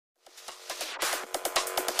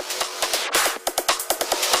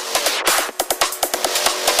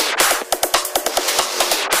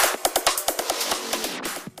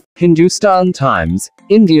Hindustan Times,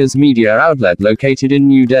 India's media outlet located in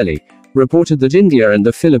New Delhi, reported that India and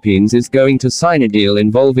the Philippines is going to sign a deal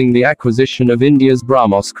involving the acquisition of India's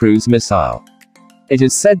BrahMos cruise missile. It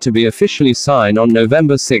is said to be officially signed on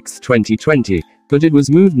November 6, 2020, but it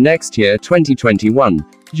was moved next year 2021,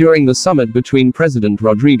 during the summit between President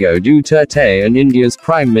Rodrigo Duterte and India's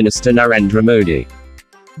Prime Minister Narendra Modi.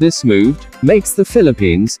 This move makes the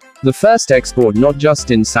Philippines the first export not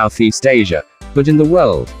just in Southeast Asia, but in the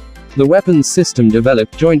world. The weapons system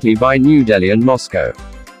developed jointly by New Delhi and Moscow.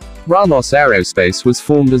 BrahMos Aerospace was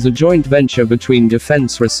formed as a joint venture between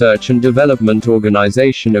Defense Research and Development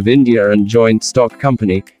Organization of India and joint stock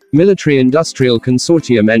company, Military Industrial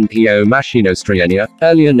Consortium NPO Maschinostroyenia,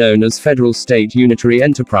 earlier known as Federal State Unitary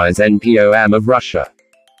Enterprise NPOM of Russia.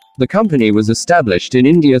 The company was established in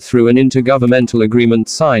India through an intergovernmental agreement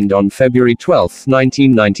signed on February 12,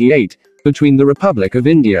 1998, between the Republic of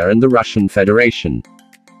India and the Russian Federation.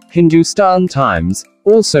 Hindustan Times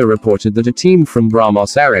also reported that a team from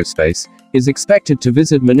BrahMos Aerospace is expected to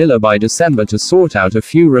visit Manila by December to sort out a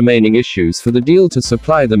few remaining issues for the deal to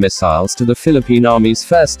supply the missiles to the Philippine Army's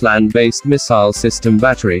first land-based missile system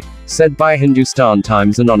battery, said by Hindustan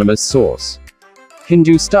Times anonymous source.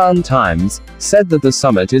 Hindustan Times said that the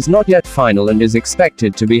summit is not yet final and is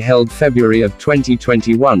expected to be held February of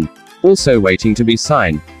 2021, also waiting to be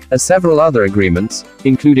signed are several other agreements,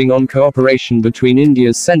 including on cooperation between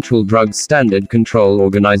India's Central Drugs Standard Control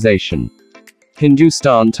Organization.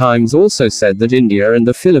 Hindustan Times also said that India and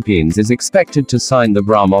the Philippines is expected to sign the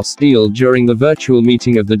BrahMos deal during the virtual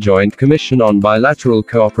meeting of the Joint Commission on Bilateral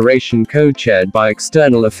Cooperation co-chaired by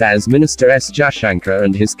External Affairs Minister S. Jaishankar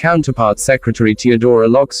and his counterpart Secretary Teodoro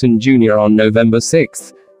Locsin Jr. on November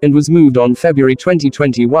 6, and was moved on February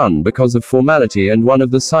 2021 because of formality and one of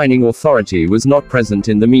the signing authority was not present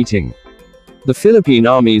in the meeting. The Philippine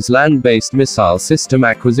Army's land-based missile system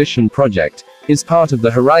acquisition project is part of the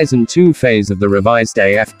Horizon 2 phase of the revised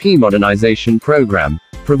AFP modernization program,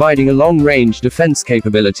 providing a long-range defense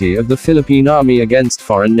capability of the Philippine Army against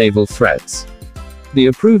foreign naval threats. The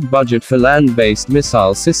approved budget for land-based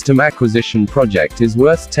missile system acquisition project is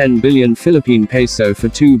worth 10 billion Philippine peso for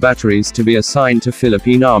 2 batteries to be assigned to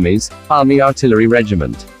Philippine Army's Army Artillery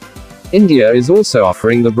Regiment. India is also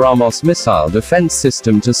offering the BrahMos missile defense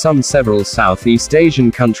system to several Southeast Asian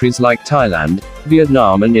countries like Thailand,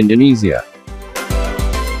 Vietnam and Indonesia.